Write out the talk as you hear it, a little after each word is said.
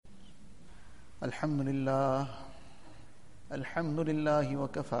الحمد لله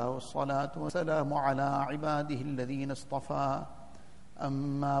وكفى والصلاة والسلام على عباده الذين اصطفى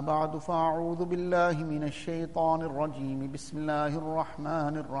أما بعد فأعوذ بالله من الشيطان الرجيم بسم الله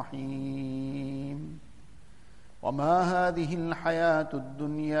الرحمن الرحيم وما هذه الحياة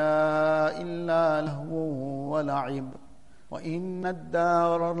الدنيا إلا لهو ولعب وإن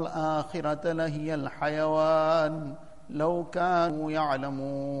الدار الآخرة لهي الحيوان لو كانوا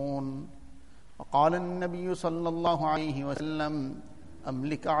يعلمون وقال النبي صلى الله عليه وسلم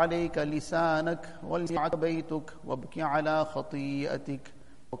أملك عليك لسانك وليعك بيتك وابك على خطيئتك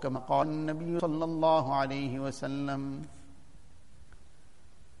وكما قال النبي صلى الله عليه وسلم.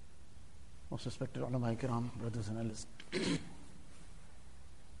 Most respected ulama kiram, brothers and elders.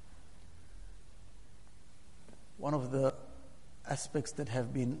 One of the aspects that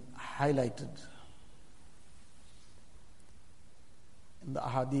have been highlighted in the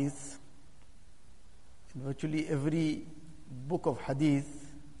ahadith, in virtually every book of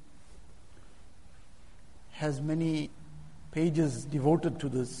hadith, has many pages devoted to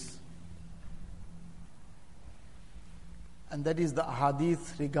this, and that is the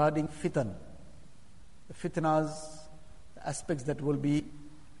ahadith regarding fitan, the fitnas, the aspects that will be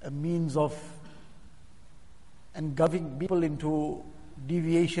a means of engulfing people into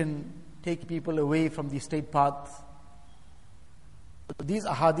deviation, take people away from the straight path. These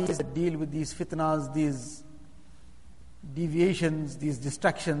ahadith that deal with these fitnas, these deviations, these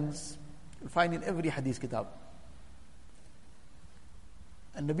distractions, you'll find in every hadith kitab.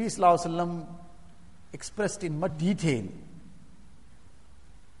 And Nabi Sallallahu Alaihi Wasallam expressed in much detail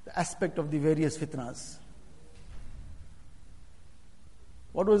the aspect of the various fitnas.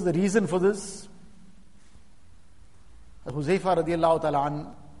 What was the reason for this? Huzaifa radiallahu ta'ala an,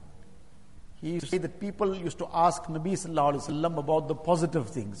 he used to say that people used to ask Nabi Sallallahu Alaihi Wasallam about the positive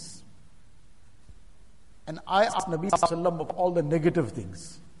things, and I asked Nabi Sallallahu Alaihi Wasallam about all the negative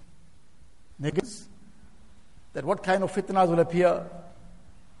things. Negatives, that what kind of fitnas will appear,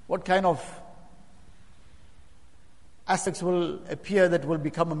 what kind of aspects will appear that will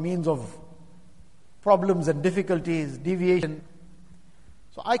become a means of problems and difficulties, deviation.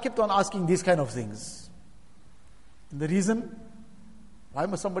 So I kept on asking these kind of things. And the reason, why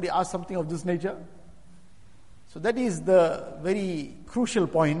must somebody ask something of this nature? So that is the very crucial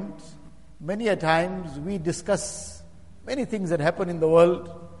point. Many a times we discuss many things that happen in the world,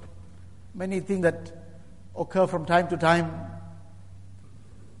 many things that occur from time to time,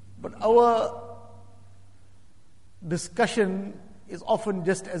 but our discussion is often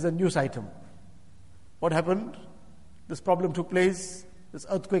just as a news item. What happened? This problem took place, this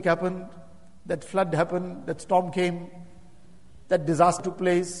earthquake happened, that flood happened, that storm came, that disaster took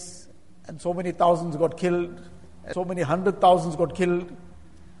place, and so many thousands got killed, and so many 100,000s got killed,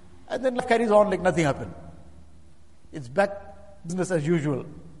 and then life carries on like nothing happened. It's back business as usual.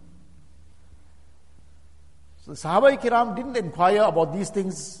 So the Sahaba-i-Kiram didn't inquire about these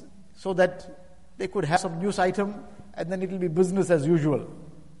things so that they could have some news item and then it will be business as usual.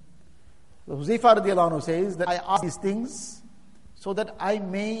 So Huzaifa radiallahu anhu says that I ask these things so that I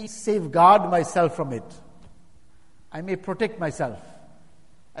may safeguard myself from it. I may protect myself.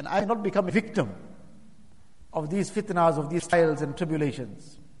 And I may not become a victim of these fitnas, of these trials and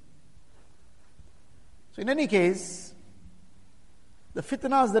tribulations. So in any case, the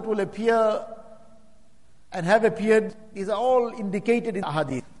fitnas that will appear and have appeared, these are all indicated in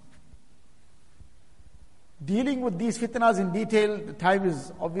ahadith. Dealing with these fitnas in detail, the time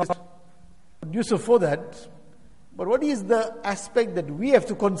is obviously not conducive for that. But what is the aspect that we have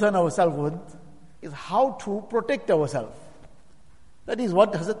to concern ourselves with is how to protect ourselves. That is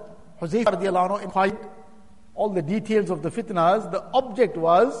what Hazrat Huzaifa radiallahu anhu inquired, all the details of the fitnas. The object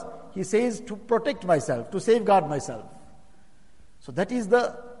was, he says, to protect myself, to safeguard myself. So that is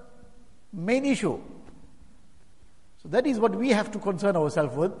the main issue. So that is what we have to concern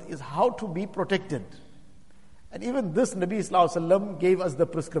ourselves with, is how to be protected. And even this Nabi Sallallahu Alaihi Wasallam gave us the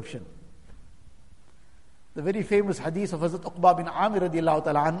prescription. The very famous hadith of Hazrat Uqba bin Amir radiallahu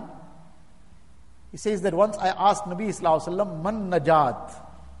ta'ala an, he says that once I asked Nabi Sallallahu Alaihi Wasallam, man najat,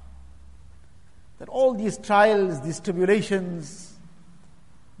 that all these trials, these tribulations,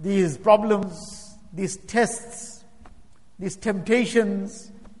 these problems, these tests, these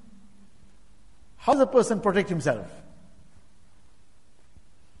temptations, how does a person protect himself?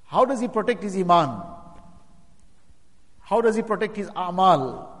 How does he protect his iman? How does he protect his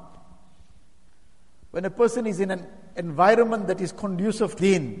a'mal? When a person is in an environment that is conducive to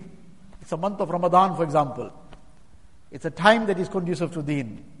deen, it's a month of Ramadan, for example, it's a time that is conducive to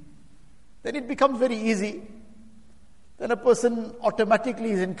deen, then it becomes very easy. Then a person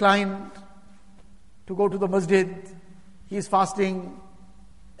automatically is inclined to go to the masjid. He is fasting.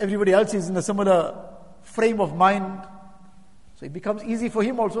 Everybody else is in a similar frame of mind. So it becomes easy for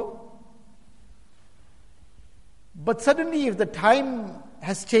him also. But suddenly if the time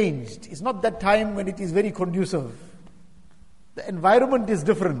has changed, it's not that time when it is very conducive. The environment is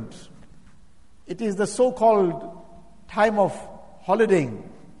different. It is the so-called time of holidaying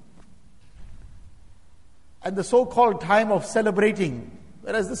and the so-called time of celebrating.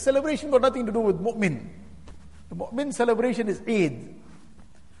 Whereas the celebration got nothing to do with mu'min. The mu'min celebration is Eid.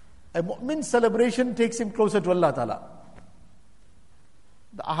 A mu'min celebration takes him closer to Allah Ta'ala.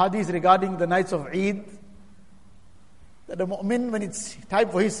 The ahadith regarding the nights of Eid, that the mu'min, when it's time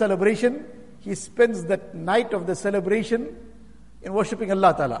for his celebration, he spends that night of the celebration in worshipping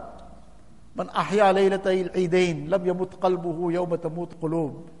Allah Ta'ala. Man ahya laylatay al-eidain lam yamut qalbuhu yawma tamut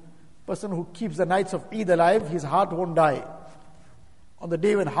qulub. Person who keeps the nights of Eid alive, his heart won't die on the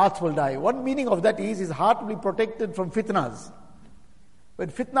day when hearts will die. One meaning of that is his heart will be protected from fitnas. When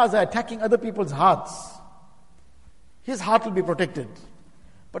fitnas are attacking other people's hearts, his heart will be protected.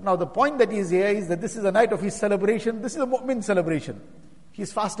 But now the point that is here is that this is a night of his celebration. This is a mu'min celebration.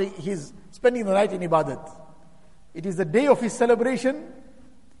 He's fasting, he's spending the night in ibadat. It is the day of his celebration.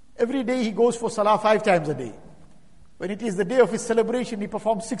 Every day he goes for salah 5 times a day. When it is the day of his celebration, he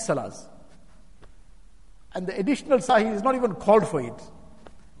performs 6 salahs. And the additional salah, he is not even called for it.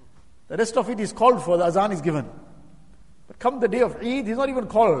 The rest of it is called for, the azan is given. But come the day of Eid, he's not even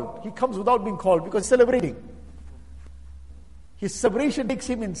called. He comes without being called because he's celebrating. His celebration takes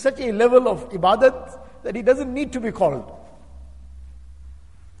him in such a level of ibadat that he doesn't need to be called.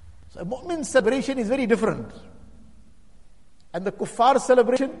 So a mu'min's celebration is very different. And the kuffar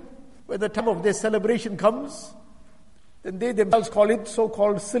celebration, when the time of their celebration comes, then they themselves call it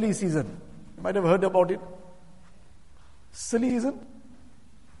so-called silly season. You might have heard about it. Silly season.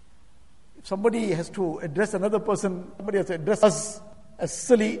 If somebody has to address another person, somebody has to address us as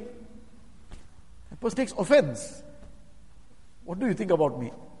silly, the person takes offense. What do you think about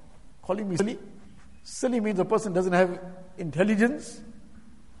me? Calling me silly? Silly means a person doesn't have intelligence.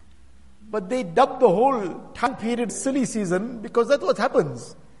 But they dub the whole time period silly season because that's what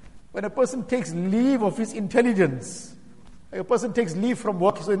happens. When a person takes leave of his intelligence, like a person takes leave from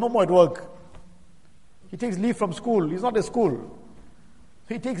work, so he's no more at work. He takes leave from school, he's not at school.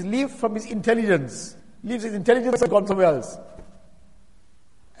 So he takes leave from his intelligence, leaves his intelligence and gone somewhere else.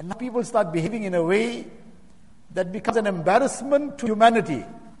 And now people start behaving in a way that becomes an embarrassment to humanity.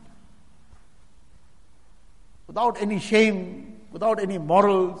 Without any shame, without any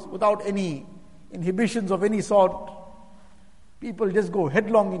morals, without any inhibitions of any sort. People just go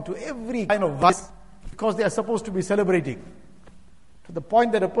headlong into every kind of vice because they are supposed to be celebrating. To the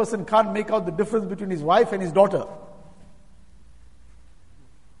point that a person can't make out the difference between his wife and his daughter.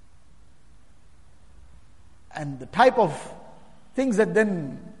 And the type of things that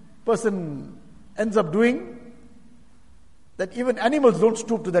then person ends up doing, that even animals don't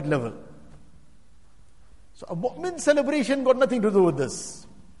stoop to that level. So a mu'min celebration got nothing to do with this.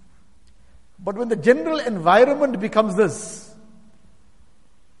 But when the general environment becomes this,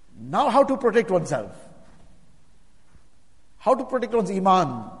 now how to protect oneself? How to protect one's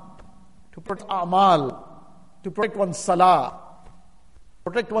iman? To protect a'mal? To protect one's salah?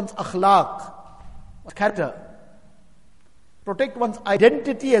 Protect one's akhlaq? One's character? Protect one's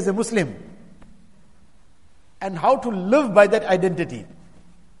identity as a Muslim? And how to live by that identity?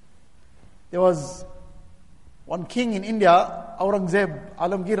 There was one king in India, Aurangzeb,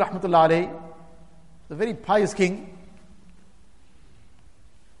 Alamgir Rahmatullah alayhi, a very pious king.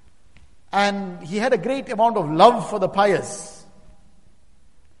 And he had a great amount of love for the pious.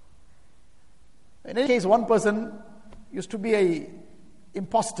 In any case, one person used to be a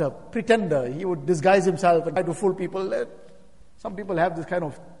imposter, pretender. He would disguise himself and try to fool people. Some people have this kind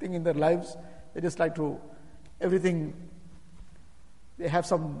of thing in their lives. They just like to, everything, they have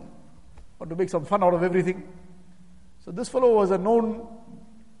want to make some fun out of everything. So this fellow was a known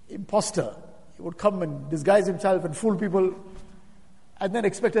imposter. He would come and disguise himself and fool people and then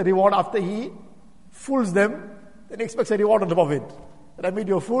expect a reward after he fools them. Then he expects a reward on top of it. That I made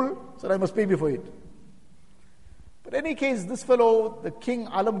you a fool, so I must pay me for it. But in any case, this fellow, the king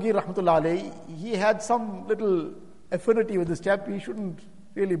Alamgir Rahmatullah alayhi, he had some little affinity with this chap. He shouldn't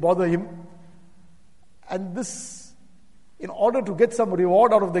really bother him. And this, in order to get some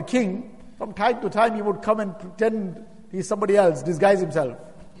reward out of the king, from time to time he would come and pretend he's somebody else, disguise himself.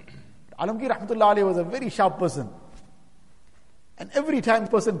 Alamgir Rahmatullah alayhi was a very sharp person. And every time a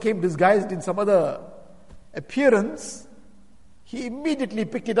person came disguised in some other appearance, he immediately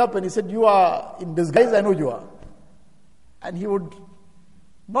picked it up and he said, "You are in disguise, I know you are." And he would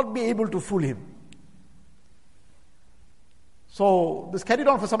not be able to fool him. So this carried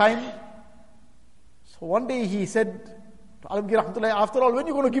on for some time. So one day he said to Alamgir Rahmatullah, after all, when are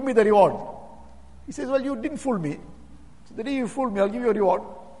you going to give me the reward? He says, well, you didn't fool me. So the day you fooled me, I'll give you a reward.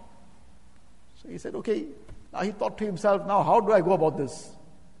 So he said, okay. Now he thought to himself, now how do I go about this?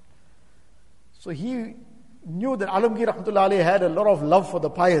 So he knew that Alamgir Rahmatullah Alayhi had a lot of love for the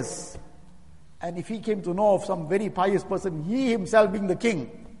pious. And if he came to know of some very pious person, he himself being the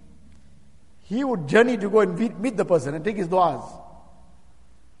king, he would journey to go and meet the person and take his du'as.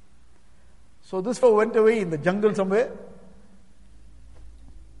 So this fellow went away in the jungle somewhere,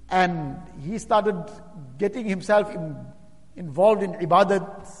 and he started getting himself involved in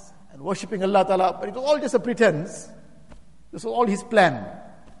ibadat and worshipping Allah Ta'ala, but it was all just a pretense. This was all his plan.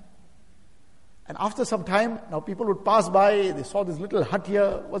 And after some time, now people would pass by, they saw this little hut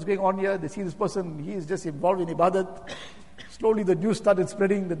here, what's going on here? They see this person, he is just involved in ibadat. Slowly the news started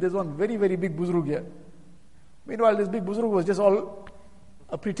spreading that there's one very, very big buzrug here. Meanwhile, this big buzrug was just all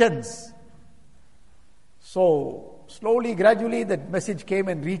a pretense. So, slowly, gradually, that message came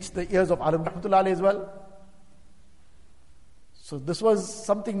and reached the ears of Alam Rahmatullah as well. So this was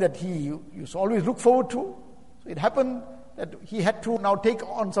something that he used to always look forward to. So it happened that he had to now take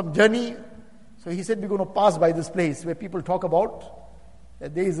on some journey. So he said, we're going to pass by this place where people talk about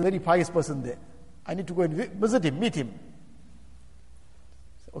that there is a very pious person there. I need to go and visit him, meet him.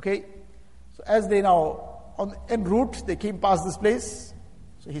 Okay, so as they now, on en route, they came past this place.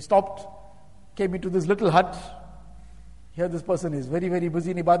 So he stopped, came into this little hut. Here this person is very, very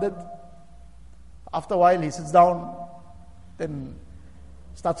busy in ibadat. After a while, he sits down, then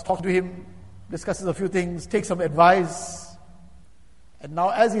starts talking to him, discusses a few things, takes some advice. And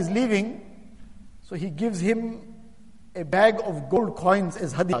now as he's leaving, so he gives him a bag of gold coins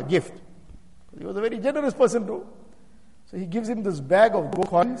as hadiyah, gift. He was a very generous person too. So he gives him this bag of gold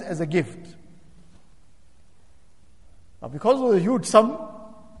coins as a gift. Now because of the huge sum,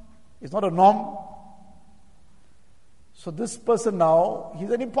 it's not a norm. So this person now, he's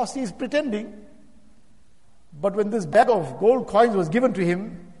an impostor, he's pretending. But when this bag of gold coins was given to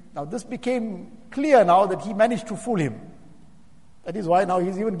him, now this became clear now that he managed to fool him. That is why now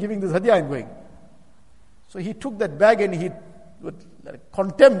he's even giving this hadiyah and going. So he took that bag and he, with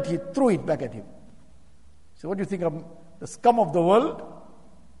contempt, he threw it back at him. So what do you think? I'm the scum of the world?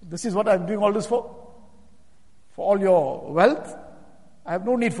 This is what I'm doing all this for? For all your wealth? I have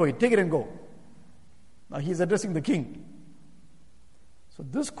no need for it. Take it and go. Now he's addressing the king. So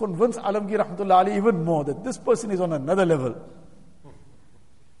this convinced Alamgir Rahmatullah Ali even more that this person is on another level.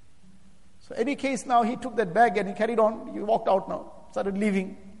 So any case now, he took that bag and he carried on. He walked out now, started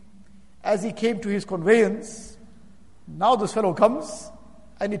leaving. As he came to his conveyance, now this fellow comes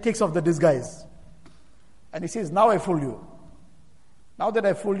and he takes off the disguise. And he says, now I fool you. Now that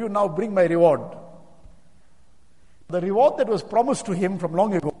I fooled you, now bring my reward. The reward that was promised to him from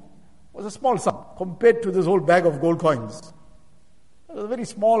long ago was a small sum compared to this whole bag of gold coins. It was a very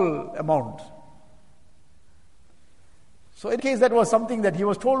small amount. So in case that was something that he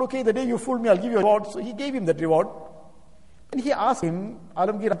was told, okay, the day you fool me, I'll give you a reward. So he gave him that reward. And he asked him,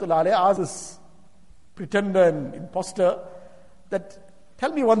 Alamgir Rahmatullah Alayhi asked this pretender and imposter, that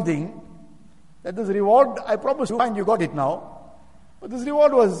tell me one thing, that this reward, I promise you, and you got it now. But this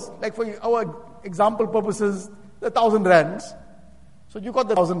reward was, like for our example purposes, the 1,000 rands. So you got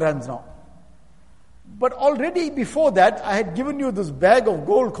the 1,000 rands now. But already before that, I had given you this bag of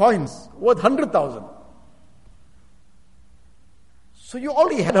gold coins worth 100,000. So you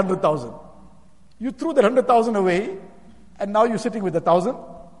already had 100,000. You threw that 100,000 away, and now you're sitting with 1,000.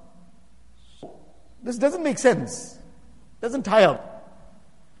 This doesn't make sense. Doesn't tie up.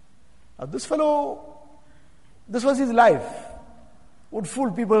 Now this fellow, this was his life. Would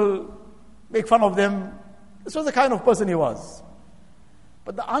fool people, make fun of them. This was the kind of person he was.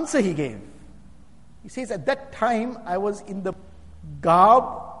 But the answer he gave, he says, at that time I was in the garb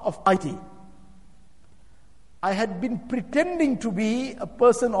of piety. I had been pretending to be a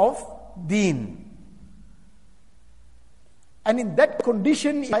person of deen. And in that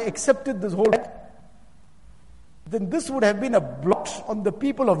condition, if I accepted this whole, then this would have been a blot on the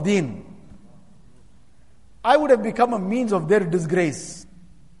people of deen. I would have become a means of their disgrace.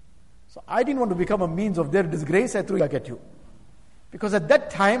 So I didn't want to become a means of their disgrace. I threw it back at you. Because at that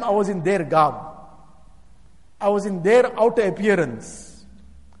time, I was in their garb. I was in their outer appearance.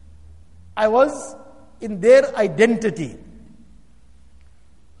 I was in their identity.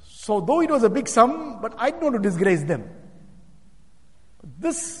 So though it was a big sum, but I didn't want to disgrace them.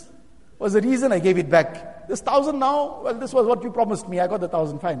 This was the reason I gave it back. This 1,000 now, well, this was what you promised me. I got the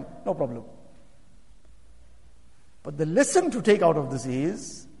 1,000, fine, no problem. But the lesson to take out of this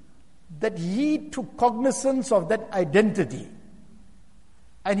is that he took cognizance of that identity.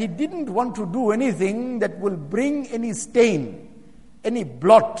 And he didn't want to do anything that will bring any stain, any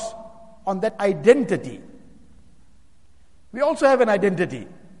blot on that identity. We also have an identity.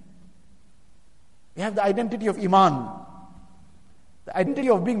 We have the identity of Iman, the identity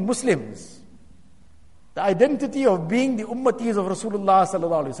of being Muslims, the identity of being the ummatis of Rasulullah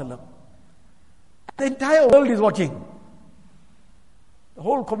sallallahu alaihi wasallam. The entire world is watching. The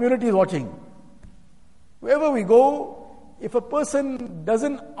whole community is watching. Wherever we go, if a person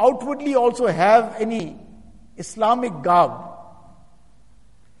doesn't outwardly also have any Islamic garb,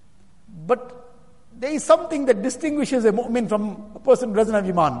 but there is something that distinguishes a mu'min from a person who doesn't have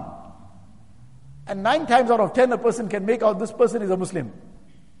Iman. And 9 times out of 10 a person can make out this person is a Muslim.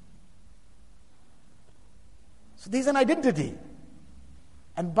 So there is an identity.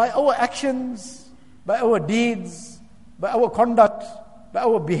 And by our actions, by our deeds, by our conduct, by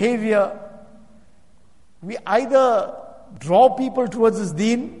our behavior, we either draw people towards this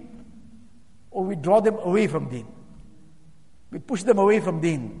deen or we draw them away from deen. We push them away from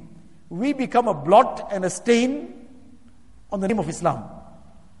deen. We become a blot and a stain on the name of Islam.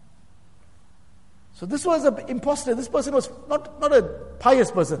 So this was an impostor. This person was not a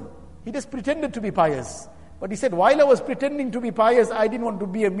pious person. He just pretended to be pious. But he said, while I was pretending to be pious, I didn't want to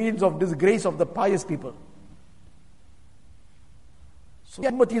be a means of disgrace of the pious people. So,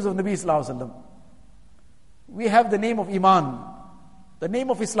 ummatis of Nabi Sallallahu Alaihi Wasallam, we have the name of Iman, the name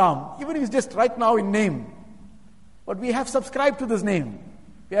of Islam, even if it's just right now in name. But we have subscribed to this name.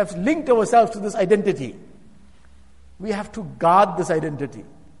 We have linked ourselves to this identity. We have to guard this identity.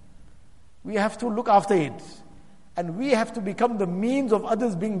 We have to look after it. And we have to become the means of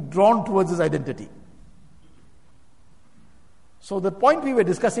others being drawn towards this identity. So the point we were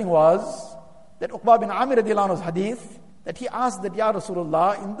discussing was that Uqba bin Amir radiallahu anhu's hadith, that he asked that, Ya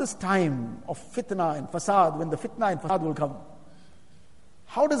Rasulullah, in this time of fitna and fasad, when the fitna and fasad will come,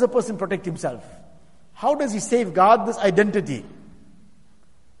 how does a person protect himself? How does he safeguard this identity?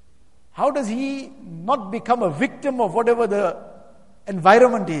 How does he not become a victim of whatever the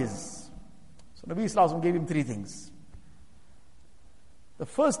environment is? So Nabi Sallallahu Alaihi Wasallam gave him 3 things. The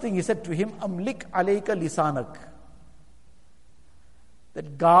first thing he said to him, Amlik alayka lisanak.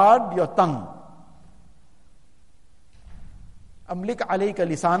 That guard your tongue. Amlik alayka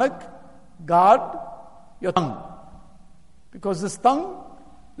lisanak, guard your tongue. Because this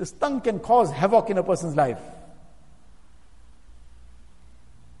tongue can cause havoc in a person's life.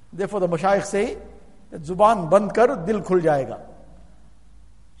 Therefore the mashayikh say that Zuban band kar, dil khul jayega.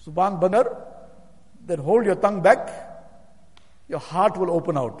 Zuban band kar, that hold your tongue back, your heart will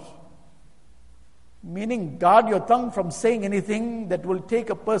open out. Meaning guard your tongue from saying anything that will take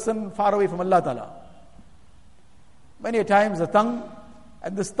a person far away from Allah Ta'ala. Many a times the tongue,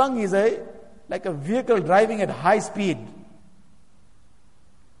 and this tongue is like a vehicle driving at high speed.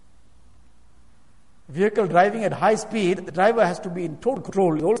 Vehicle driving at high speed, the driver has to be in total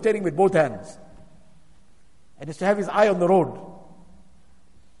control, he's always steering with both hands. And has to have his eye on the road.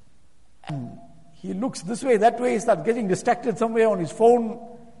 And he looks this way, that way, he starts getting distracted somewhere on his phone.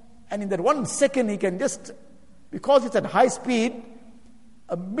 And in that 1 second, he can just, because it's at high speed,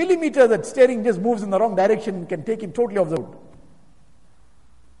 a millimeter that steering just moves in the wrong direction can take him totally off the road.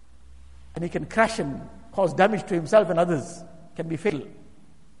 And he can crash and cause damage to himself and others. Can be fatal.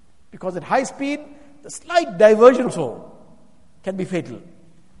 Because at high speed, the slight diversion also can be fatal.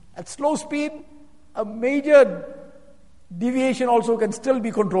 At slow speed, a major deviation also can still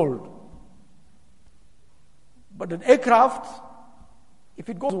be controlled. But an aircraft, if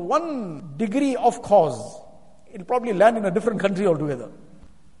it goes 1 degree off course, it'll probably land in a different country altogether.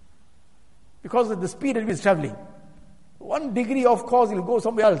 Because of the speed at which it's traveling. 1 degree off course, it'll go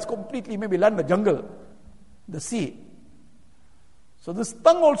somewhere else, completely maybe land in the jungle, the sea. So this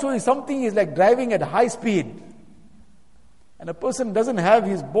tongue also is something, is like driving at high speed. And a person doesn't have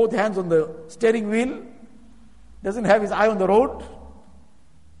his both hands on the steering wheel, doesn't have his eye on the road,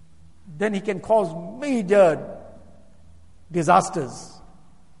 then he can cause major disasters.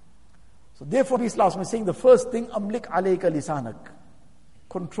 So therefore, Islam is saying the first thing, Amlik alayka lisanak.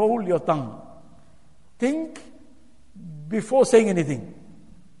 Control your tongue. Think before saying anything.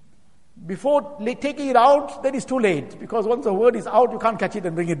 Before taking it out, then it's too late. Because once a word is out, you can't catch it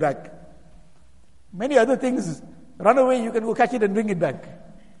and bring it back. Many other things, run away, you can go catch it and bring it back.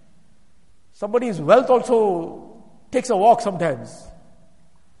 Somebody's wealth also takes a walk sometimes.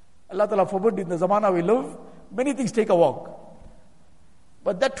 Allah Ta'ala forbid, in the zamana we live, many things take a walk.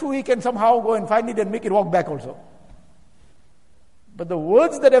 But that too, he can somehow go and find it and make it walk back also. But the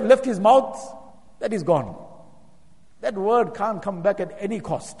words that have left his mouth, that is gone. That word can't come back at any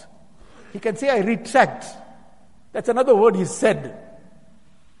cost. He can say, I retract. That's another word he said.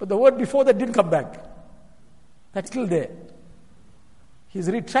 But the word before that didn't come back. That's still there. His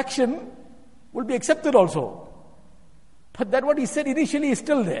retraction will be accepted also. But that what he said initially is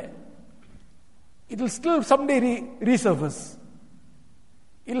still there. It will still someday resurface.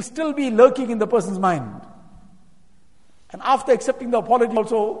 It will still be lurking in the person's mind. And after accepting the apology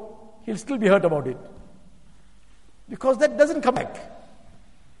also, he'll still be hurt about it. Because that doesn't come back.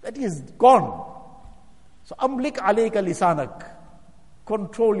 That is gone. So, amlik alayka lisanak.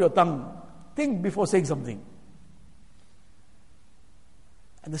 Control your tongue. Think before saying something.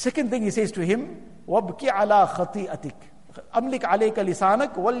 And the second thing he says to him, وَابْكِ عَلَىٰ خَطِيئَتِكَ أَمْلِكْ عَلَيْكَ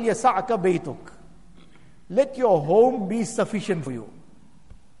لِسَانَكَ وَلْيَسَعْكَ بَيْتُكَ. Let your home be sufficient for you.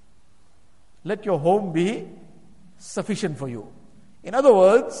 Let your home be sufficient for you. In other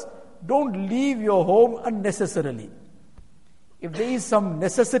words, don't leave your home unnecessarily. If there is some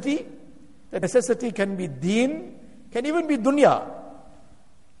necessity, the necessity can be deen, can even be dunya.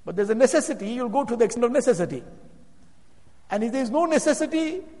 But there's a necessity, you'll go to the extent of necessity. And if there is no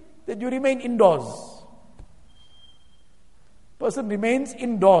necessity, then you remain indoors. Person remains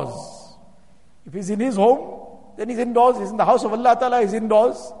indoors. If he's in his home, then he's indoors. He's in the house of Allah Ta'ala, he's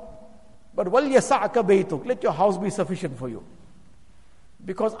indoors. But وَلْيَسَعْكَ بَيْتُكَ. Let your house be sufficient for you.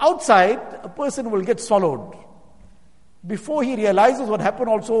 Because outside, a person will get swallowed. Before he realizes what happened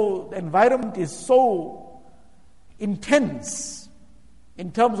also, the environment is so intense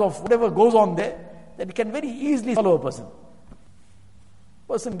in terms of whatever goes on there, that it can very easily swallow a person.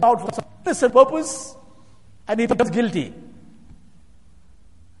 Person out for some innocent purpose and he becomes guilty.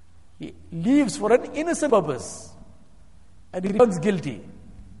 He leaves for an innocent purpose and he becomes guilty.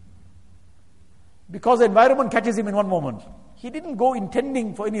 Because the environment catches him in one moment. He didn't go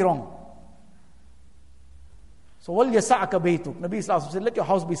intending for any wrong. So, وَلْيَسَعْكَ بَيْتُكَ. Nabi Sallallahu Alaihi Wasallam said, let your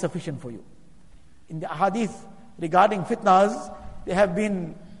house be sufficient for you. In the ahadith regarding fitnas, there have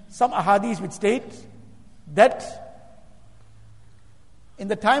been some ahadith which state that in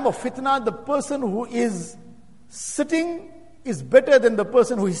the time of fitna, the person who is sitting is better than the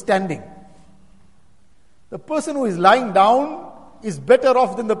person who is standing. The person who is lying down is better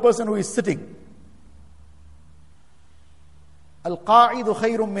off than the person who is sitting. Al-qa'idu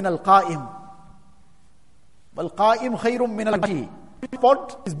khayrun min al-qa'im. Wal-qa'im khayrun min al-mashi.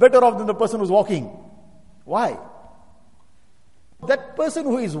 Spot is better off than the person who is walking. Why? That person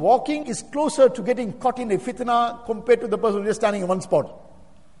who is walking is closer to getting caught in a fitna compared to the person who is standing in one spot.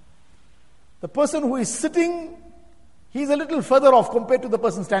 The person who is sitting, he is a little further off compared to the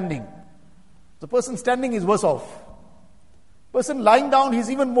person standing. The person standing is worse off. Person lying down, he is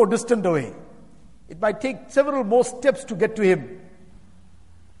even more distant away. It might take several more steps to get to him.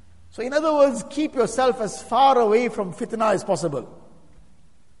 So in other words, keep yourself as far away from fitna as possible.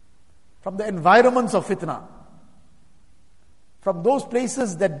 From the environments of fitna. From those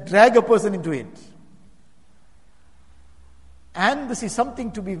places that drag a person into it. And this is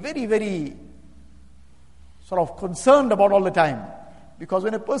something to be very, very sort of concerned about all the time. Because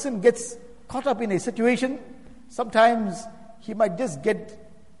when a person gets caught up in a situation, sometimes he might just get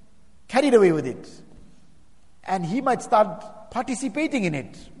carried away with it. And he might start participating in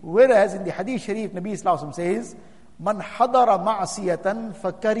it. Whereas in the Hadith Sharif, Nabi Sallallahu Alaihi Wasallam says, Man hadara ma'asiyatan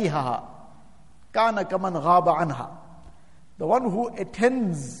fakarihaha, kana kaman ghaba anha. The one who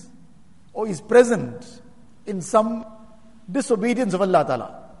attends or is present in some disobedience of Allah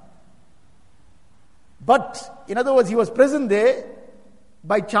Ta'ala. But, in other words, he was present there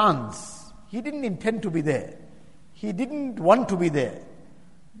by chance. He didn't intend to be there. He didn't want to be there.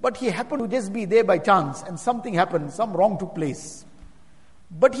 But he happened to just be there by chance and something happened, some wrong took place.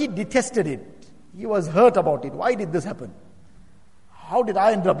 But he detested it. He was hurt about it. Why did this happen? How did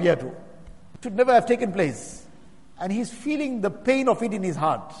I end up here too? It should never have taken place. And he's feeling the pain of it in his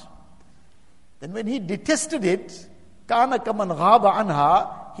heart. Then when he detested it, kana kaman ghaba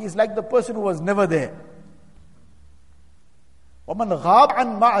anha, he is like the person who was never there. وَمَنْ غَابَ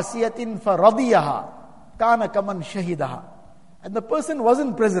عَنْ مَعَصِيَةٍ فَرَضِيَهَا كَانَ كَمَنْ شَهِدَهَا. And the person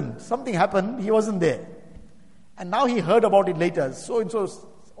wasn't present. Something happened, he wasn't there. And now he heard about it later. So and so,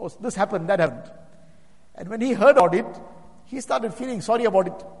 this happened, that happened. And when he heard about it, he started feeling sorry about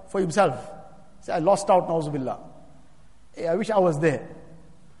it for himself. He said, I lost out, na'uzubillah. I wish I was there.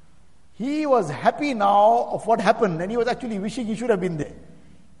 He was happy now of what happened, and he was actually wishing he should have been there.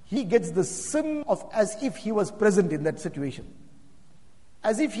 He gets the sin of as if he was present in that situation.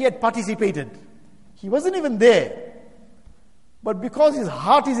 As if he had participated. He wasn't even there. But because his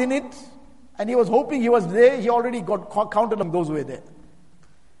heart is in it, and he was hoping he was there, he already got counted among those who were there.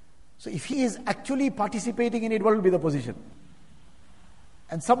 So if he is actually participating in it, what will be the position?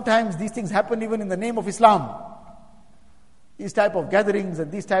 And sometimes these things happen even in the name of Islam. these type of gatherings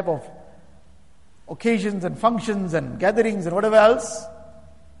and these type of occasions and functions and gatherings and whatever else,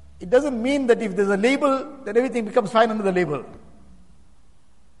 it doesn't mean that if there's a label, then everything becomes fine under the label.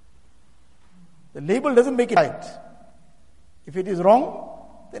 The label doesn't make it right. If it is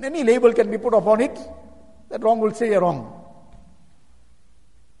wrong, then any label can be put upon it. That wrong will stay wrong.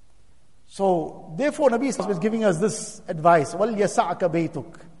 So, therefore, Nabi Sallallahu Alaihi Wasallam is giving us this advice. وَلْيَسَعْكَ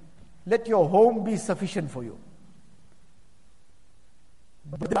بَيْتُكَ. Let your home be sufficient for you.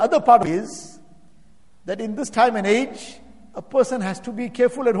 But the other part is that in this time and age, a person has to be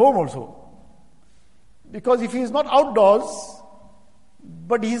careful at home also. Because if he is not outdoors,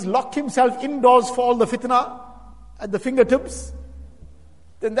 but he's locked himself indoors for all the fitna at the fingertips,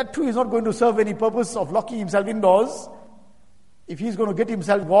 then that too is not going to serve any purpose of locking himself indoors if he's going to get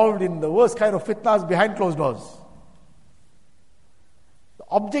himself involved in the worst kind of fitnas behind closed doors. The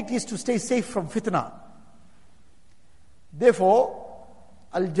object is to stay safe from fitna. Therefore,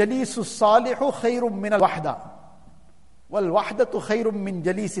 al-jalisu salihu khayrun min al-wahda wal-wahdatu khayrun min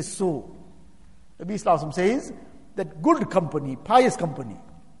jalisi su. Nabi Sallallahu Alaihi Wasallam says that good company, pious company,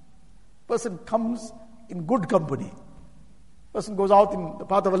 person comes in good company. Person goes out in the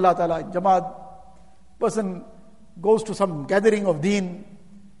path of Allah Ta'ala, in Jamaat. Person goes to some gathering of deen.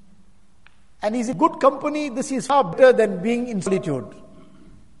 And he's in good company. This is far better than being in solitude.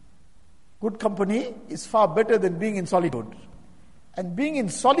 Good company is far better than being in solitude. And being in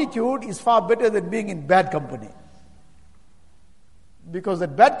solitude is far better than being in bad company. Because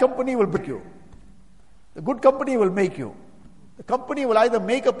that bad company will break you. The good company will make you. The company will either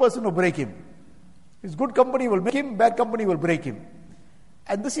make a person or break him. His good company will make him, bad company will break him.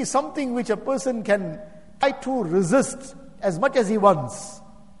 And this is something which a person can try to resist as much as he wants.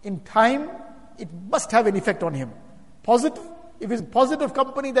 In time, it must have an effect on him. Positive, if it's positive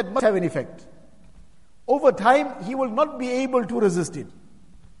company, that must have an effect. Over time, he will not be able to resist it.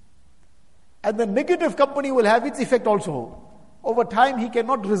 And the negative company will have its effect also. Over time, he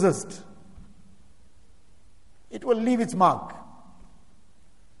cannot resist. It will leave its mark.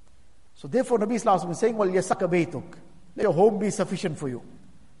 So therefore, Nabi Sallallahu Alaihi Wasallam is saying, وَلْيَسَكَ بَيْتُكَ. Let your home be sufficient for you.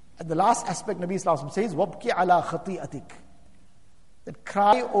 And the last aspect, Nabi Sallallahu Alaihi Wasallam says, وَابْكِ عَلَى خَطِيئَتِكَ. That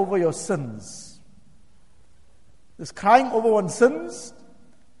cry over your sins. This crying over one's sins,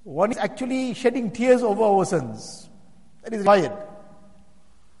 one is actually shedding tears over our sins. That is required.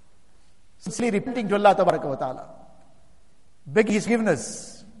 Sincerely repenting to Allah Ta'ala. Begging His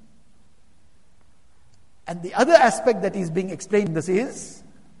forgiveness. And the other aspect that is being explained in this is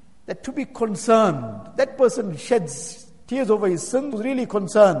that to be concerned, that person sheds tears over his sins, who's really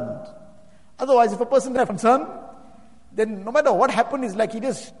concerned. Otherwise, if a person is not concerned, then no matter what happened, it's like he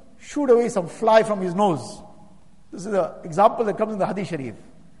just shoot away some fly from his nose. This is an example that comes in the Hadith Sharif.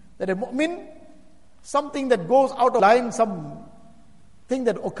 That a mu'min, something that goes out of line, some thing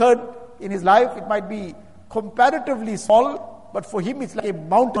that occurred in his life, it might be comparatively small, but for him it's like a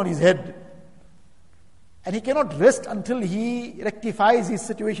mountain on his head. And he cannot rest until he rectifies his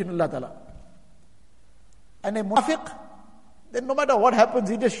situation with Allah Ta'ala. And a munafiq, then no matter what happens,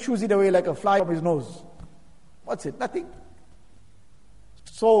 he just shoos it away like a fly from his nose. What's it? Nothing.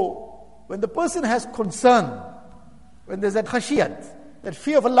 So, when the person has concern, when there's that khashiyat, that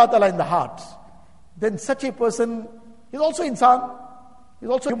fear of Allah Ta'ala in the heart, then such a person is also insan, he's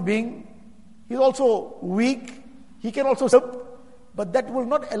also a human being, he's also weak, he can also slip, but that will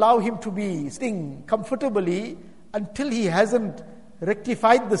not allow him to be sitting comfortably until he hasn't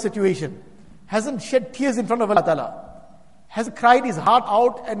rectified the situation, hasn't shed tears in front of Allah Ta'ala, has cried his heart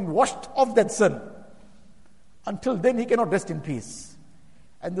out and washed off that sin. Until then he cannot rest in peace.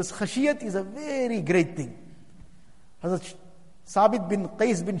 And this khashiyat is a very great thing. Hazrat Sabit bin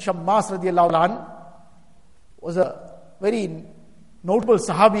Qais bin Shammas radiallahu anh was a very notable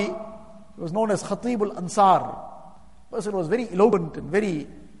Sahabi. He was known as Khatib al-Ansar. Person was very eloquent and very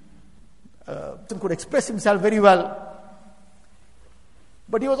could express himself very well.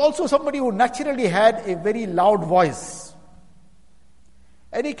 But he was also somebody who naturally had a very loud voice.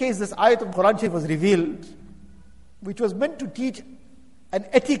 In any case, this ayat of Quran Sharif was revealed, which was meant to teach an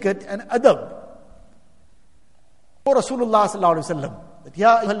etiquette and adab for Rasulullah sallallahu alaihi wasallam. That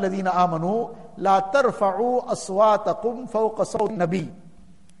ya ayyuhalladhina amanu la tarfa'u aswatakum fawqa sawti nabi.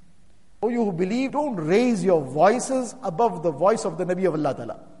 O you who believe, don't raise your voices above the voice of the Nabi of Allah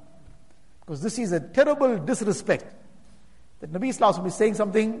Ta'ala. Because this is a terrible disrespect. That Nabi Sallallahu Alaihi Wasallam is saying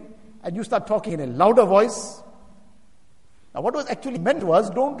something and you start talking in a louder voice. Now what was actually meant was,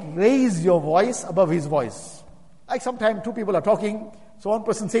 don't raise your voice above his voice. Like sometimes two people are talking, so one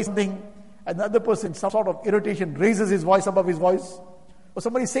person says something and the other person, some sort of irritation, raises his voice above his voice. Or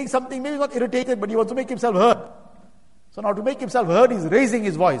somebody is saying something, maybe not irritated, but he wants to make himself heard. So now to make himself heard, he's raising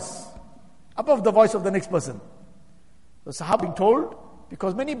his voice above the voice of the next person. The Sahaba being told,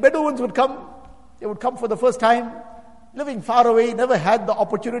 because many Bedouins would come, they would come for the first time, living far away, never had the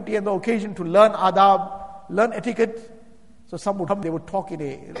opportunity and the occasion to learn adab, learn etiquette. So some would come, they would talk in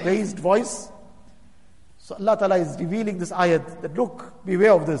a raised voice. So Allah Ta'ala is revealing this ayat that look,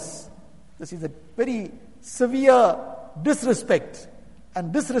 beware of this. This is a very severe disrespect.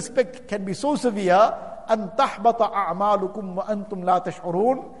 And disrespect can be so severe, أَن تَحْبَطَ أَعْمَالُكُمْ وَأَنْتُمْ لَا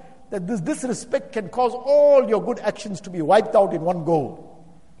تَشْعُرُونَ, that this disrespect can cause all your good actions to be wiped out in one go.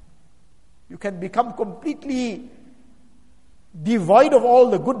 You can become completely devoid of all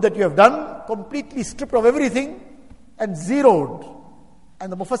the good that you have done, completely stripped of everything and zeroed.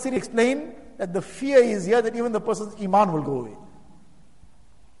 And the Mufassir explained that the fear is here that even the person's iman will go away.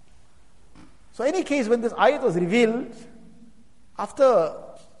 So in any case, when this ayat was revealed, after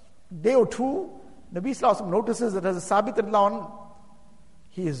a day or two, Nabi Sallallahu Alaihi Wasallam notices that as a Sabit radiallahu anh,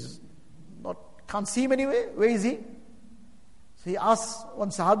 he is not, can't see him anywhere. Where is he? So he asks one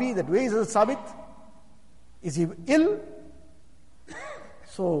Sahabi that where is Sabit? Is he ill?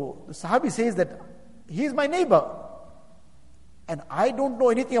 So the Sahabi says that he is my neighbor. And I don't know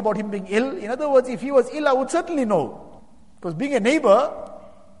anything about him being ill. In other words, if he was ill, I would certainly know. Because being a neighbor,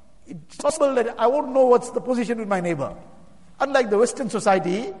 it's possible that I won't know what's the position with my neighbor. Unlike the Western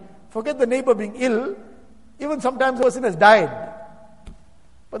society, forget the neighbor being ill, even sometimes the person has died,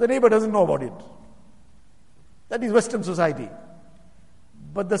 but the neighbor doesn't know about it. That is Western society.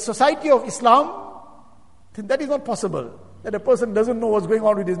 But the society of Islam, that is not possible. That a person doesn't know what's going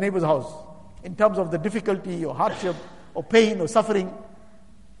on with his neighbor's house in terms of the difficulty or hardship or pain or suffering.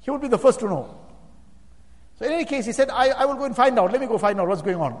 He would be the first to know. So in any case, he said, I will go and find out. Let me go find out what's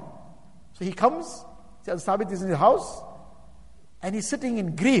going on. So he comes, says, Sabit is in his house, and he's sitting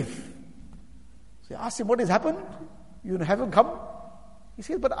in grief. So he asks him, what has happened? You haven't come? He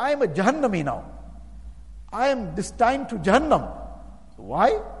says, but I am a Jahannami now. I am destined to Jahannam. So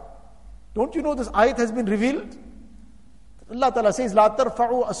why? Don't you know this ayat has been revealed? Allah Ta'ala says, لا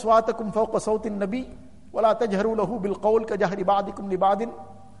ترفعوا أصواتكم فوق صوت النبي ولا تجهروا له بالقول كجهر بعضكم لبعض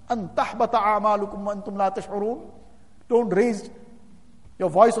أن تحبط أعمالكم وأنتم لا تشعرون. Don't raise your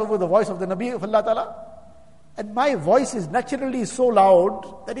voice over the voice of the Nabi of Allah Ta'ala. And my voice is naturally so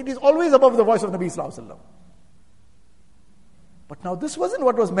loud that it is always above the voice of Nabi Sallallahu Alaihi Wasallam. But now this wasn't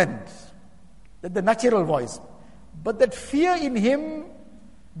what was meant, that the natural voice. But that fear in him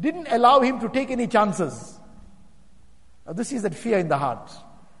didn't allow him to take any chances. Now this is that fear in the heart.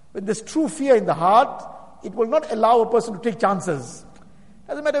 When there's true fear in the heart, it will not allow a person to take chances.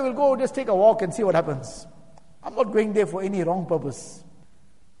 Doesn't matter, we'll go just take a walk and see what happens. I'm not going there for any wrong purpose.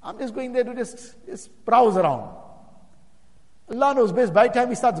 I'm just going there to just browse around. Allah knows best. By the time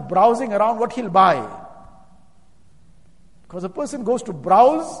he starts browsing around, what he'll buy. Because a person goes to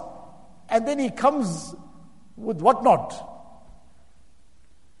browse and then he comes with what not.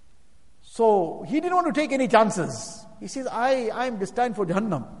 So he didn't want to take any chances. He says, I am destined for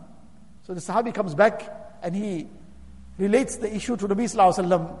Jahannam. So the Sahabi comes back and he relates the issue to Nabi Sallallahu Alaihi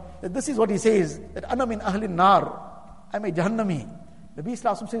Wasallam, that this is what he says, that Ana min ahlin nar, I'm a Jahannami. Nabi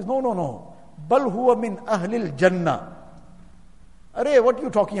Sallallahu Alaihi Wasallam says, no. Bal huwa min ahlil Jannah. Arey, what are you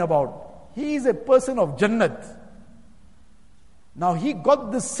talking about? He is a person of Jannat. Now he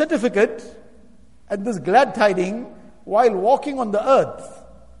got this certificate and this glad tiding while walking on the earth.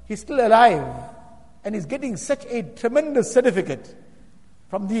 He's still alive and he's getting such a tremendous certificate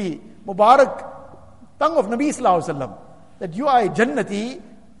from the Mubarak tongue of Nabi Sallallahu Alaihi Wasallam that you are a Jannati.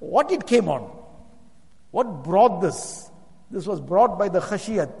 What it came on? What brought this? This was brought by the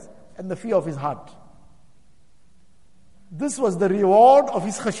khashiyat and the fear of his heart. This was the reward of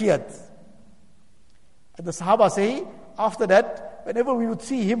his khashiyat. And the Sahaba say, after that, whenever we would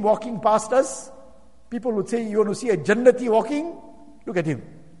see him walking past us, people would say, you want to see a Jannati walking? Look at him.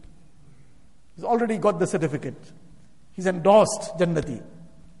 He's already got the certificate. He's endorsed Jannati.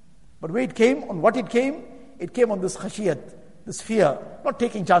 But where it came, on what it came on this khashiyat, this fear, not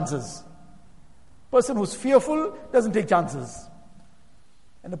taking chances. Person who's fearful doesn't take chances.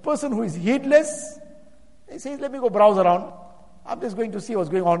 And the person who is heedless, he says, let me go browse around. I'm just going to see what's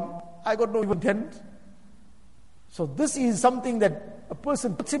going on. I got no intent. So this is something that a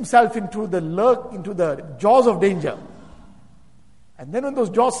person puts himself into the jaws of danger. And then when those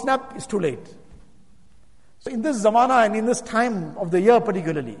jaws snap, it's too late. So in this zamana and in this time of the year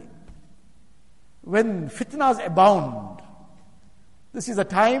particularly, when fitnas abound, this is a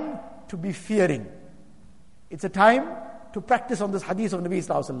time to be fearing. It's a time to practice on this hadith of Nabi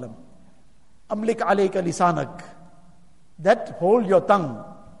Sallallahu Alaihi Wasallam. Amlik alayka lisanak. That hold your tongue.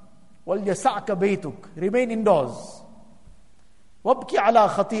 Wal yasa'ka baytuk. Remain indoors.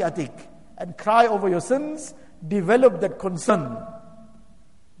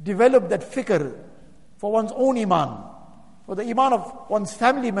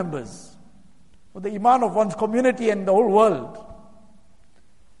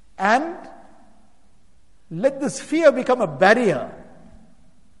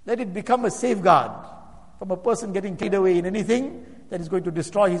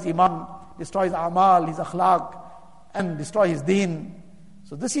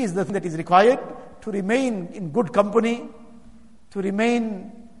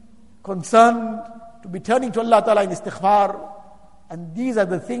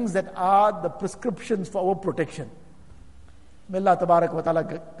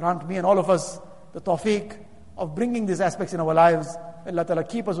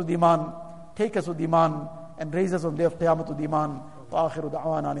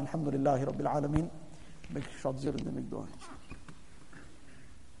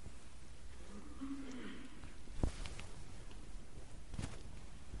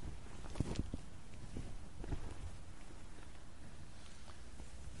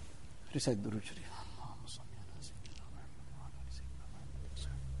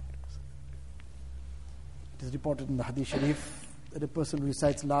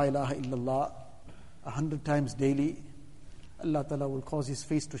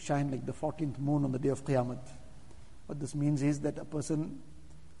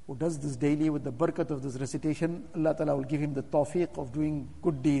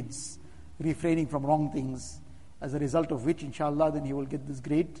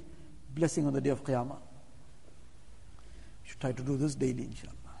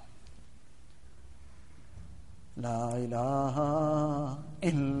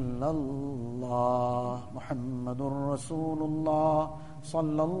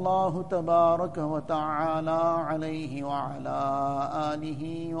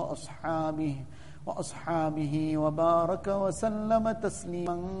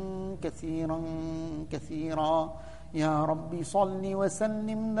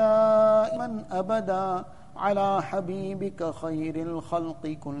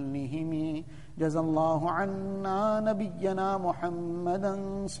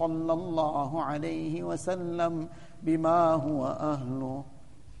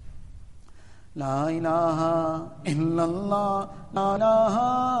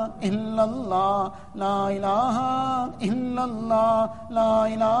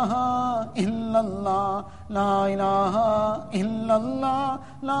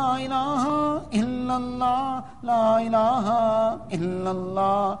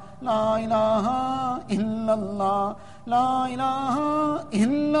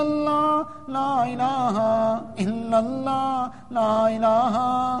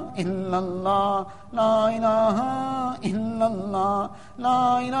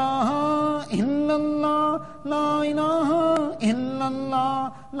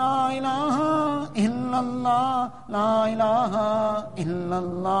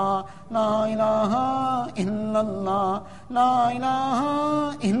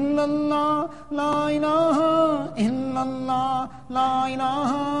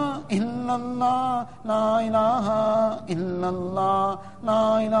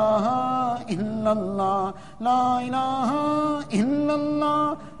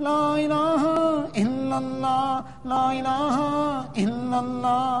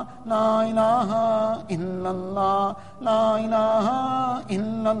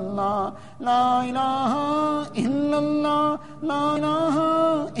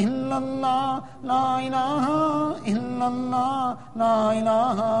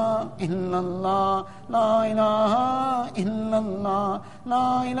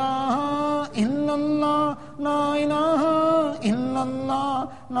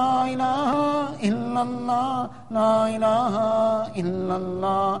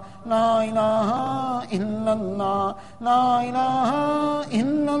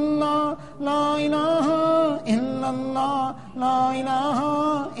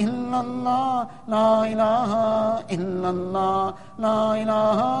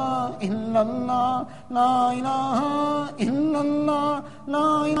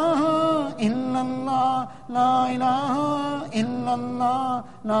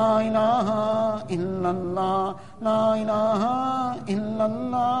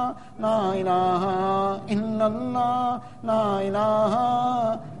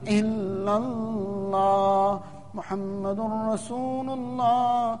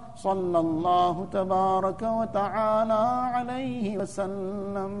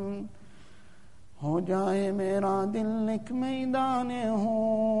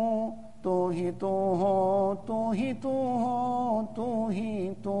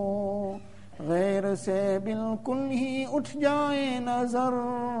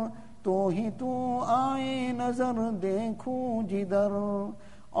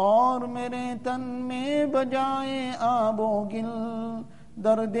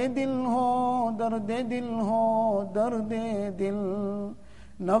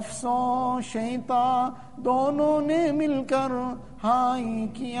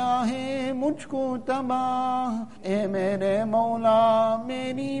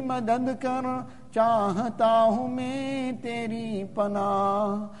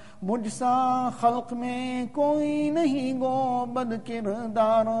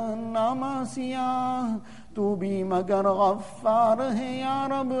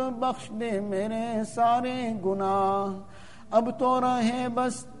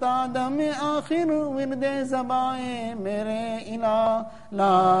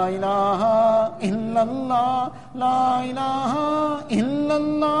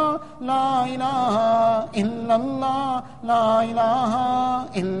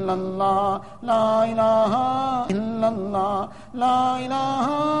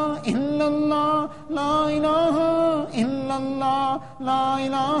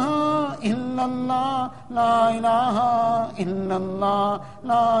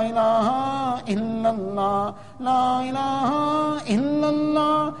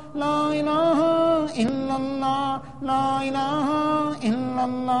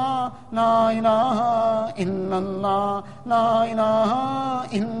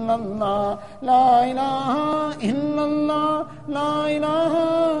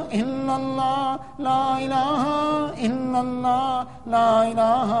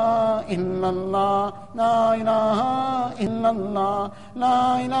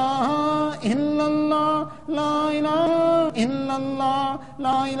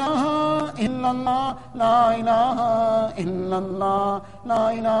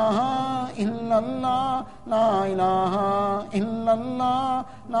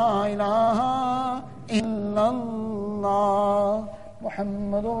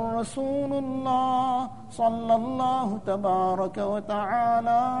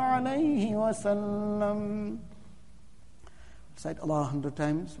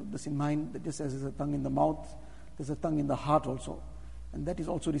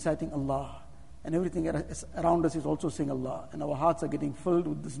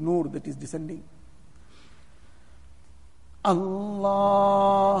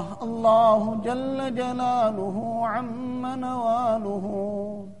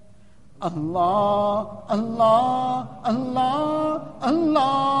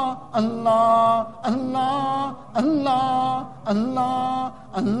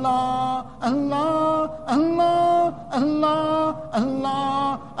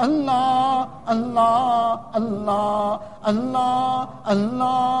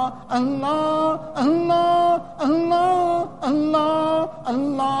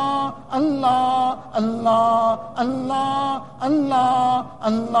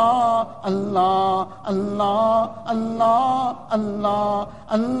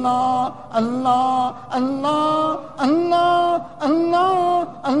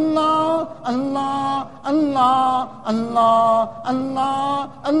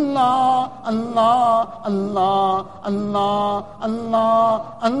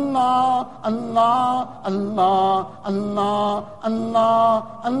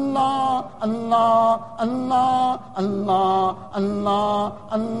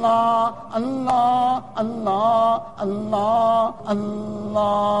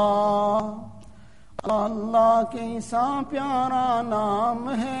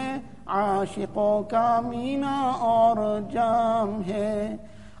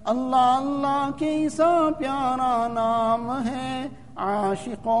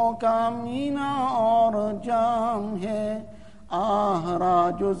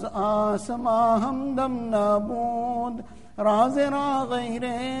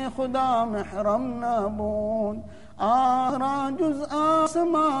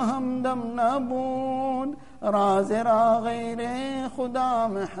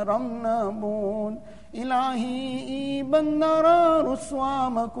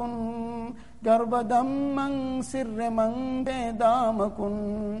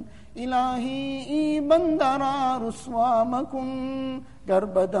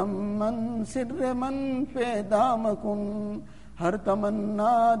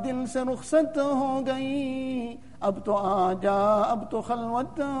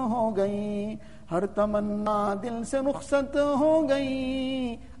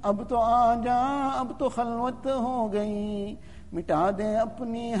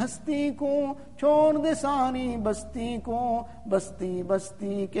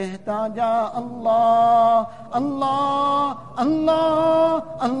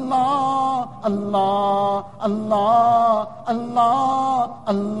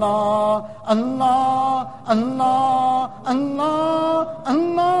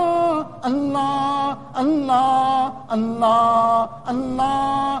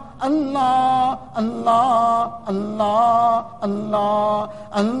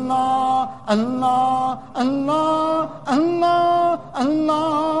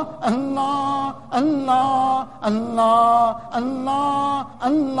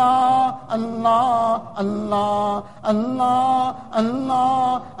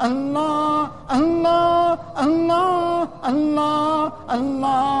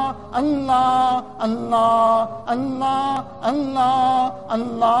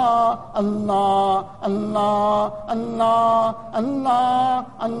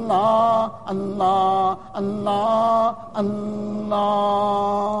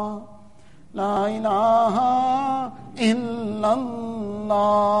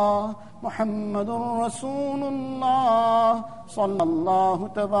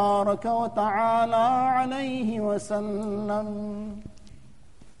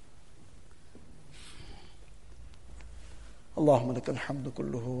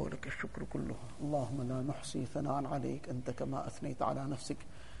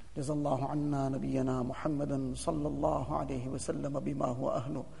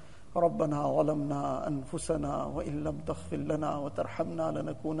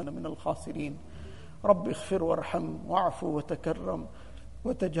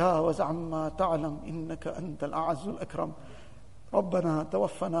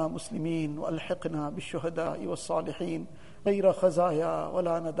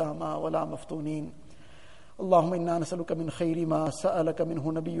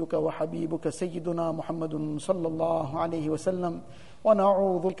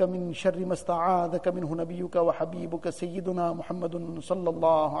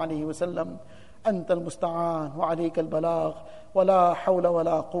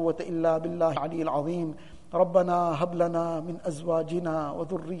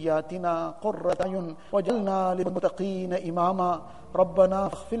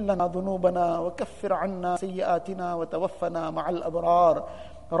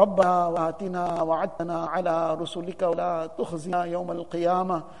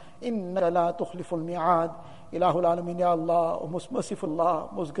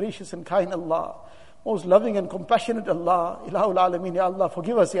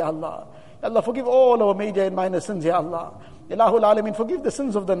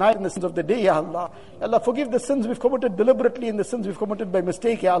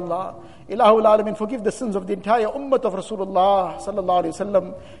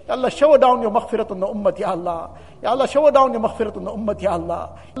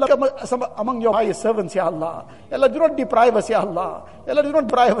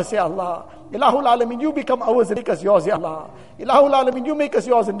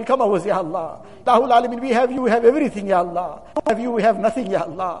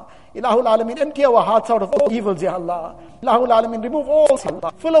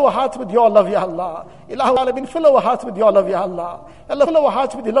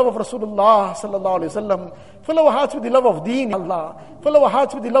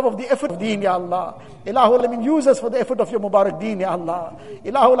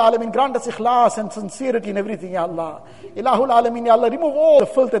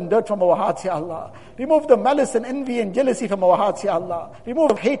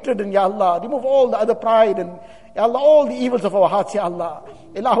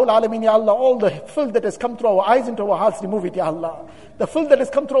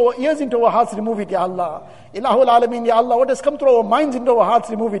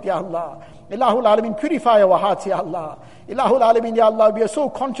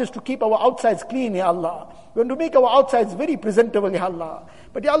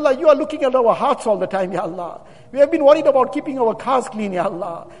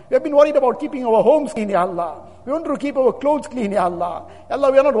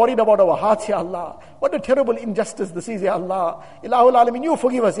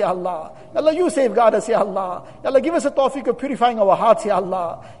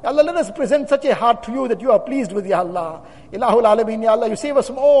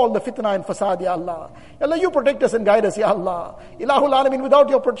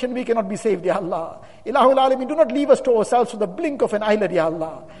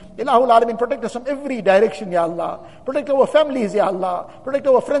 Ilahul Alameen, protect us from every direction, Ya Allah. Protect our families, Ya Allah. Protect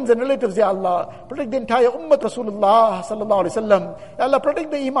our friends and relatives, Ya Allah. Protect the entire Ummah Rasulullah sallallahu alaihi wasallam. Ya Allah,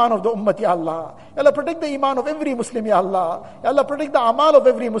 protect the iman of the Ummah, Ya Allah. Ya Allah, protect the iman of every Muslim, Ya Allah. Ya Allah, protect the amal of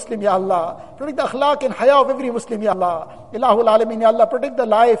every Muslim, Ya Allah. Protect the akhlaq and haya of every Muslim, Ya Allah. Ilahul Alameen, Ya Allah, protect the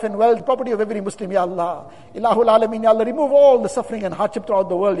life and wealth, property of every Muslim, Ya Allah. Ilahul Alameen, Ya Allah, remove all the suffering and hardship throughout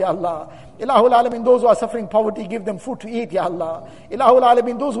the world, Ya Allah. Ilahul Alameen, those who are suffering poverty, give them food to eat, Ya Allah. Ilahul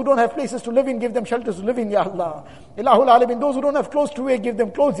Alameen, those who don't have places to live in, give them shelters to live in, Ya Allah. Ilahul Alameen, those who don't have clothes to wear, give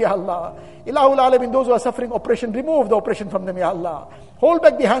them clothes, Ya Allah. Ilahul Alameen, those who are suffering oppression, remove the oppression from them, Ya Allah. Hold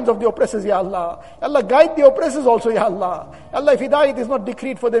back the hands of the oppressors, Ya Allah. Ya Allah, guide the oppressors also, Ya Allah. Ya Allah, if hidayat is not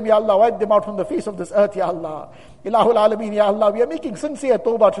decreed for them, Ya Allah, wipe them out from the face of this earth, Ya Allah. Ilahul Alameen, Ya Allah, we are making sincere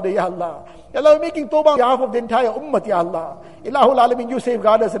tawbah today, Ya Allah. Ya Allah, we are making tawbah on behalf of the entire ummah, Ya Allah. Ilahul Alameen, you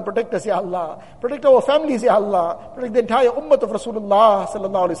safeguard us and protect us, Ya Allah. Protect our families, Ya Allah. Protect the entire ummah of Rasulullah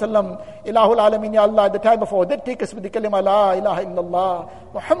sallallahu alaihi wasallam. Ilahul Alameen, Ya Allah, at the time of our death, take us with the kalima la ilaha illallah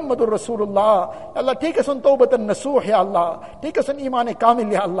Muhammadur Rasulullah. Ya Allah, take us on tawbatan nasuh, Ya Allah. Take us on iman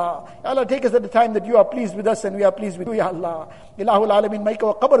kamil, Ya Allah. Ya Allah, take us at the time that you are pleased with us and we are pleased with you, Ya Allah. Ilahul Alameen, make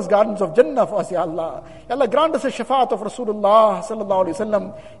our qabrs gardens of Jannah for us, Ya Allah. Ya Allah, grant us a shafaat of Rasulullah sallallahu alaihi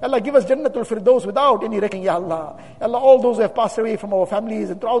wasallam. Ya Allah, give us Jannatul Firdaus without any reckoning, Ya Allah. Ya Allah, all those who have passed away from our families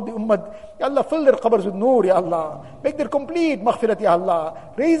and throughout the ummah, Ya Allah, fill their qabrs with noor, Ya Allah. Make their complete maghfirat, Ya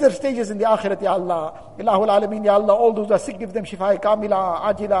Allah. Raise their stages in the akhirat, Ya Allah. Ilahul Alameen, Ya Allah, all those who are sick, give them shifa kamila,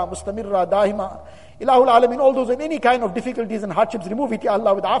 ajila, mustamirra, daima. Ilahul Alameen, all those in any kind of difficulties and hardships, remove it, Ya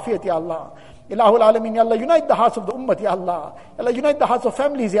Allah, with afiyat, Ya Allah. Ilahul Alameen, Ya Allah, unite the hearts of the ummah, Ya Allah. Ya Allah, unite the hearts of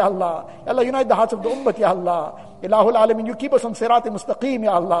families, Ya Allah. Ya Allah, unite the hearts of the ummah, Ya Allah. Ilahul Alameen, you keep us on sirat mustaqim,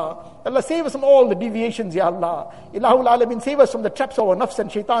 Ya Allah. Ya Allah, save us from all the deviations, Ya Allah. Ilahul Alameen, save us from the traps of our nafs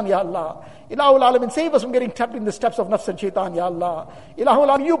and shaitan, Ya Allah. Ilahul Alameen, save us from getting trapped in the steps of nafs and shaitan, Ya Allah. Ilahul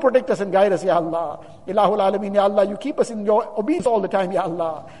Alameen, you protect us and guide us, Ya Allah. Ilahul Alameen, Ya Allah, you keep us in your obedience all the time, Ya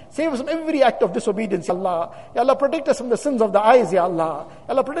Allah. Save us from every act of disobedience, Ya Allah. Ya Allah, protect us from the sins of the eyes, Ya Allah.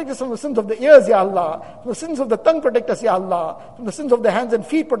 Ya Allah, protect us from the sins of the ears, Ya Allah. From the sins of the tongue, protect us, Ya Allah. From the sins of the hands and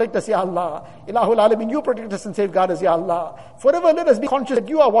feet, protect us, Ya Allah. Ilahul Alameen, you protect us and safeguard us, Ya Allah. Forever let us be conscious that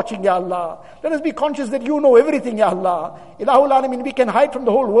you are watching, Ya Allah. Let us be conscious that you know everything, Ya Allah. Ilahul Alameen, we can hide from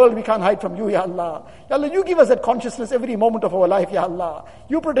the whole world, we can't hide from you, Ya Allah. Ya Allah, you give us that consciousness every moment of our life, Ya Allah.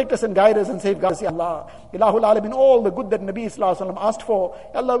 You protect us and guide us and safeguard us, Ya Allah. Ilahul Alameen, all the good that Nabi Sallallahu Alaihi Wasallam asked for,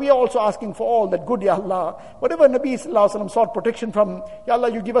 Ya Allah, we are also asking for all that good, Ya Allah. Whatever Nabi Sallallahu Alaihi Wasallam sought protection from, Ya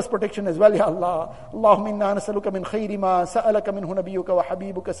Allah, you give us protection as well, Ya Allah. Allahumma inna nasaluka min khayri ma sa'alaka minhu nabiyyuka wa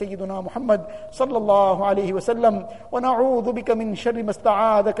habibuka Sayyiduna Muhammad sallallahu alayhi wa sallam. Wa na'udhu bika min sharri ma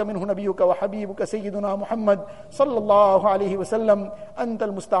sta'adaka minhu nabiyyuka wa habibuka Sayyiduna Muhammad sallallahu alayhi wa sallam. Anta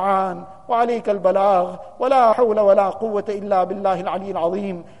al-musta'an wa alayka al-balagh wa la hawla wa la quwwata illa billahi al-ali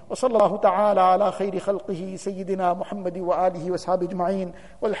al-azim. Wa sallallahu ta'ala ala khayri khalqihi Sayyidina Muhammad wa alihi wa sahbihi ajma'in.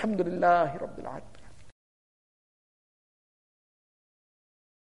 Walhamdulillahi rabbil alamin.